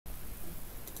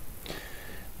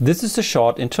This is a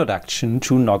short introduction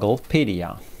to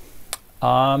Nogglepedia.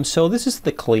 So this is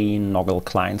the clean Noggle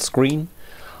client screen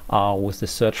with the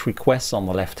search requests on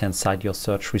the left-hand side, your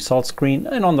search results screen,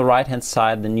 and on the right-hand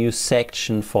side, the new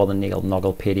section for the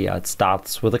Nogglepedia. It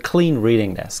starts with a clean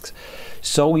reading desk.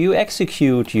 So you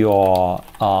execute your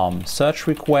search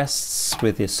requests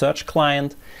with your search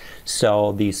client.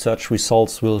 So the search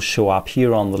results will show up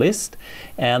here on the list.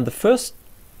 And the first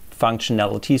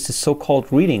functionality is the so-called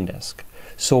reading desk.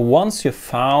 So once you've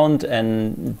found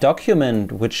a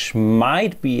document which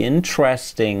might be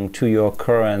interesting to your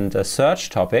current search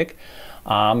topic,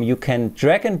 you can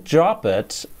drag and drop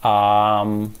it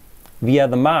via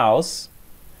the mouse.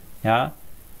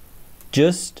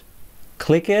 Just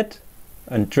click it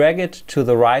and drag it to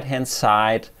the right-hand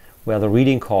side where the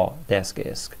reading desk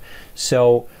is.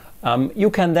 So you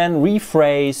can then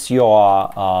rephrase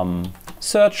your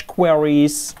search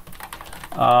queries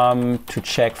to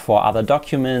check for other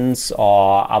documents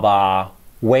or other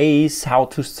ways how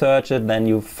to search it. Then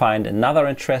you find another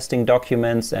interesting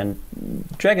documents and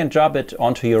drag and drop it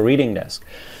onto your reading desk.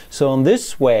 So in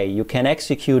this way you can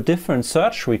execute different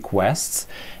search requests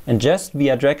and just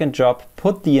via drag and drop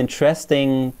put the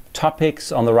interesting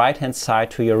topics on the right hand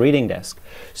side to your reading desk.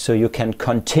 So you can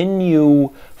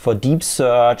continue for deep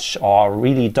search or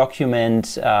really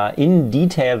document in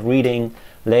detailed reading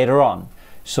later on.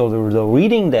 So the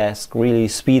reading desk really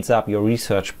speeds up your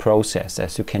research process,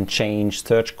 as you can change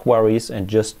search queries and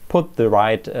just put the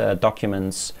right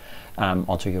documents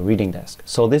onto your reading desk.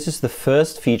 So this is the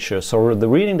first feature. So the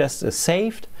reading desk is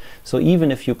saved. So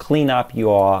even if you clean up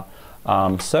your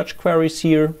search queries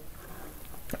here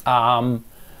or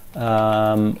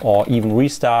even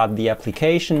restart the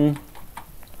application,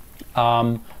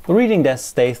 the reading desk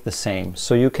stays the same.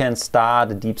 So you can start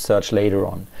a deep search later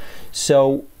on.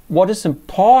 So what is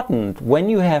important when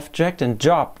you have dragged and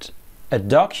dropped a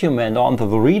document onto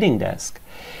the reading desk,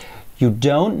 you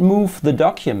don't move the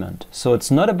document. So it's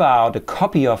not about a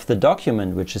copy of the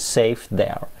document which is saved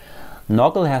there.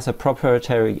 Noggle has a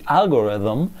proprietary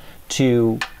algorithm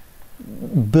to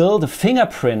build a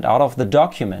fingerprint out of the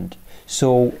document.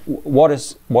 So what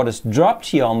is dropped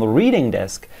here on the reading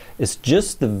desk is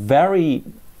just the very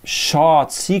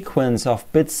short sequence of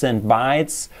bits and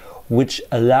bytes which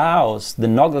allows the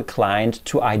Noggle client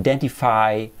to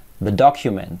identify the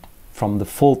document from the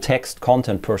full text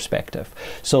content perspective.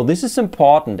 So this is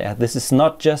important, as this is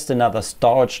not just another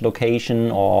storage location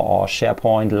or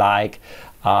SharePoint-like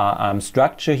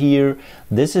structure here.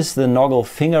 This is the Noggle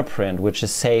fingerprint which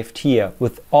is saved here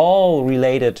with all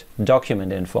related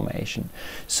document information.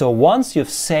 So once you've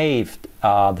saved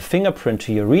the fingerprint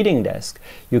to your reading desk,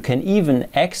 you can even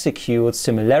execute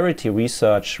similarity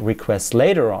research requests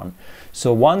later on.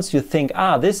 So once you think,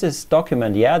 this is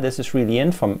document, this is really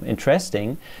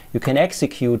interesting, you can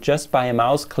execute just by a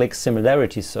mouse click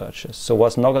similarity searches. So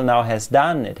what Noggle now has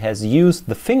done, it has used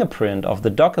the fingerprint of the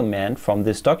document from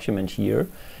this document here,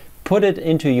 put it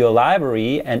into your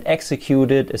library and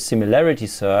executed a similarity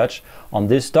search on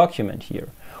this document here.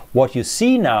 What you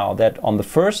see now that on the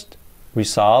first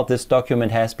result, this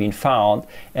document has been found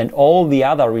and all the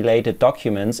other related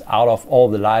documents out of all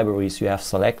the libraries you have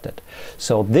selected.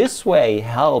 So this way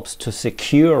helps to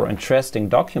secure interesting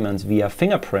documents via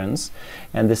fingerprints,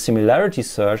 and the similarity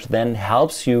search then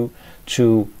helps you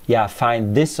to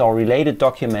find this or related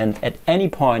document at any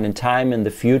point in time in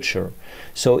the future.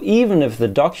 So even if the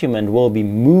document will be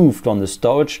moved on the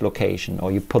storage location, or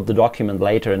you put the document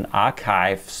later in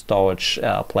archive storage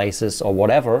places or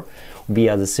whatever,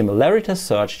 via the similarity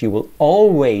search you will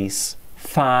always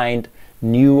find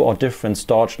new or different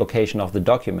storage location of the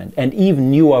document and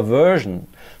even newer version.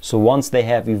 So once they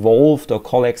have evolved or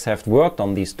colleagues have worked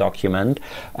on this document,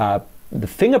 the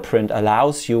fingerprint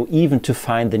allows you even to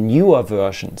find the newer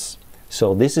versions.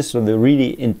 So this is the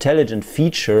really intelligent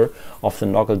feature of the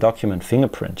Noggle document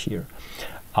fingerprint here.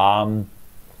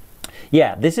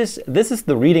 This is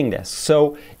the reading desk.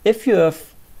 So if you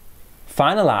have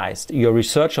finalized your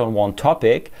research on one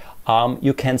topic,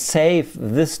 you can save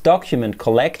this document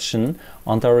collection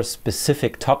under a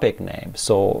specific topic name.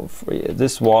 So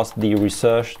this was the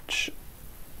research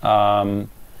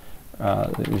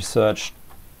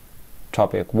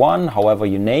topic 1, however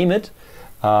you name it.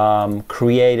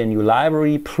 Create a new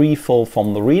library, pre-fill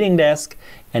from the reading desk,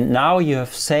 and now you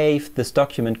have saved this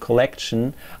document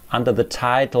collection under the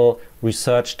title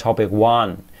research topic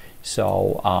 1.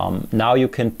 So now you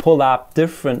can pull up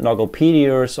different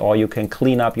Nogglepedias, or you can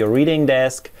clean up your reading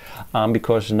desk,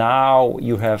 because now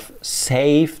you have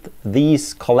saved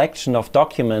these collection of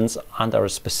documents under a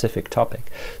specific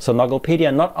topic. So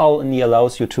Nogglepedia not only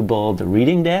allows you to build a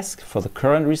reading desk for the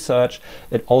current research,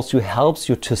 it also helps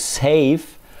you to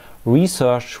save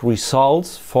research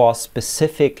results for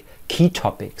specific key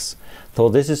topics. So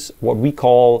this is what we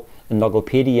call a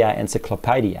Nogglepedia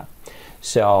encyclopedia.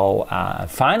 So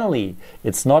finally,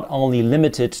 it's not only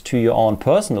limited to your own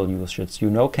personal usage.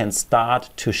 You can start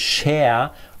to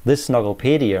share this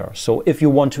Nogglepedia. So if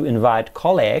you want to invite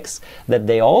colleagues that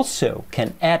they also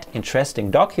can add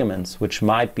interesting documents which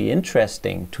might be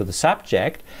interesting to the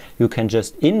subject, you can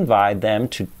just invite them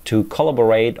to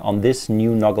collaborate on this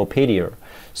new Nogglepedia.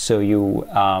 So you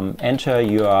enter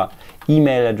your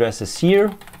email addresses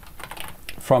here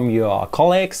from your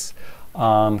colleagues,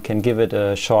 can give it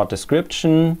a short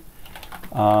description,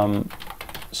 and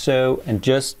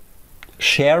just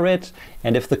share it.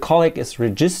 And if the colleague is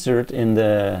registered in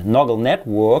the Noggle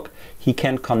network, he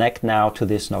can connect now to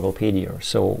this Nogglepedia.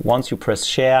 So once you press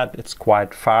share, it's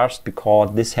quite fast,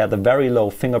 because this had a very low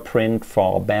fingerprint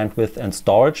for bandwidth and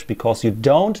storage, because you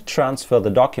don't transfer the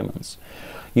documents.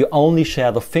 You only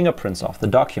share the fingerprints of the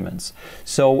documents.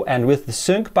 So, and with the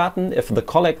sync button, if the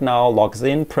colleague now logs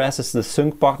in, presses the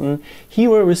sync button, he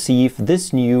will receive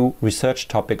this new research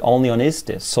topic only on his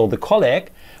disk. So the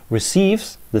colleague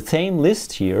receives the same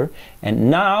list here, and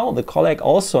now the colleague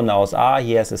also knows,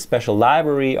 he has a special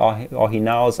library, or he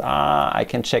knows, I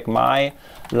can check my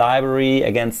library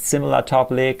against similar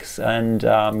topics, and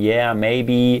yeah,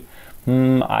 maybe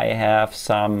I have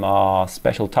some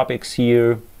special topics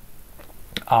here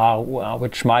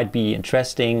which might be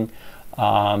interesting.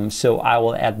 So I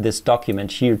will add this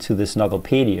document here to this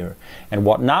Nogglepedia. And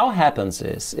what now happens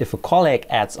is, if a colleague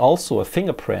adds also a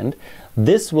fingerprint,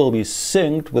 this will be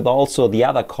synced with also the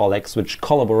other colleagues which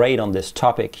collaborate on this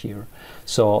topic here.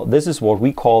 So this is what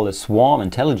we call a swarm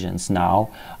intelligence now,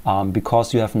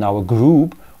 because you have now a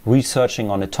group researching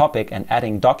on a topic and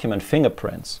adding document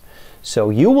fingerprints. So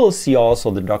you will see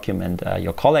also the document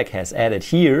your colleague has added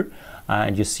here,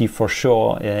 and you see for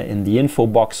sure in the info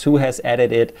box who has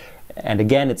added it. And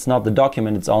again, it's not the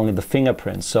document, it's only the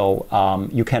fingerprint. So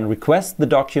you can request the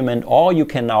document, or you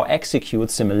can now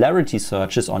execute similarity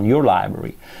searches on your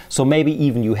library. So maybe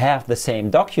even you have the same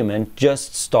document,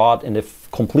 just stored in a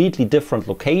completely different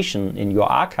location in your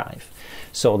archive.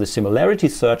 So the similarity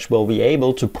search will be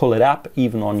able to pull it up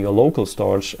even on your local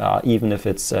storage, even if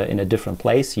it's in a different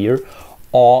place here,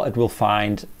 or it will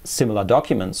find similar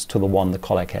documents to the one the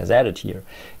colleague has added here.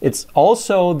 It's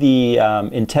also the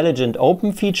intelligent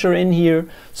open feature in here.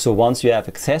 So once you have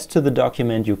access to the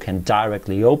document, you can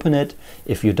directly open it.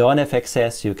 If you don't have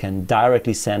access, you can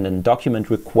directly send a document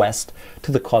request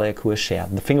to the colleague who has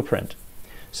shared the fingerprint.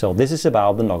 So this is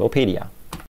about the Nogglepedia.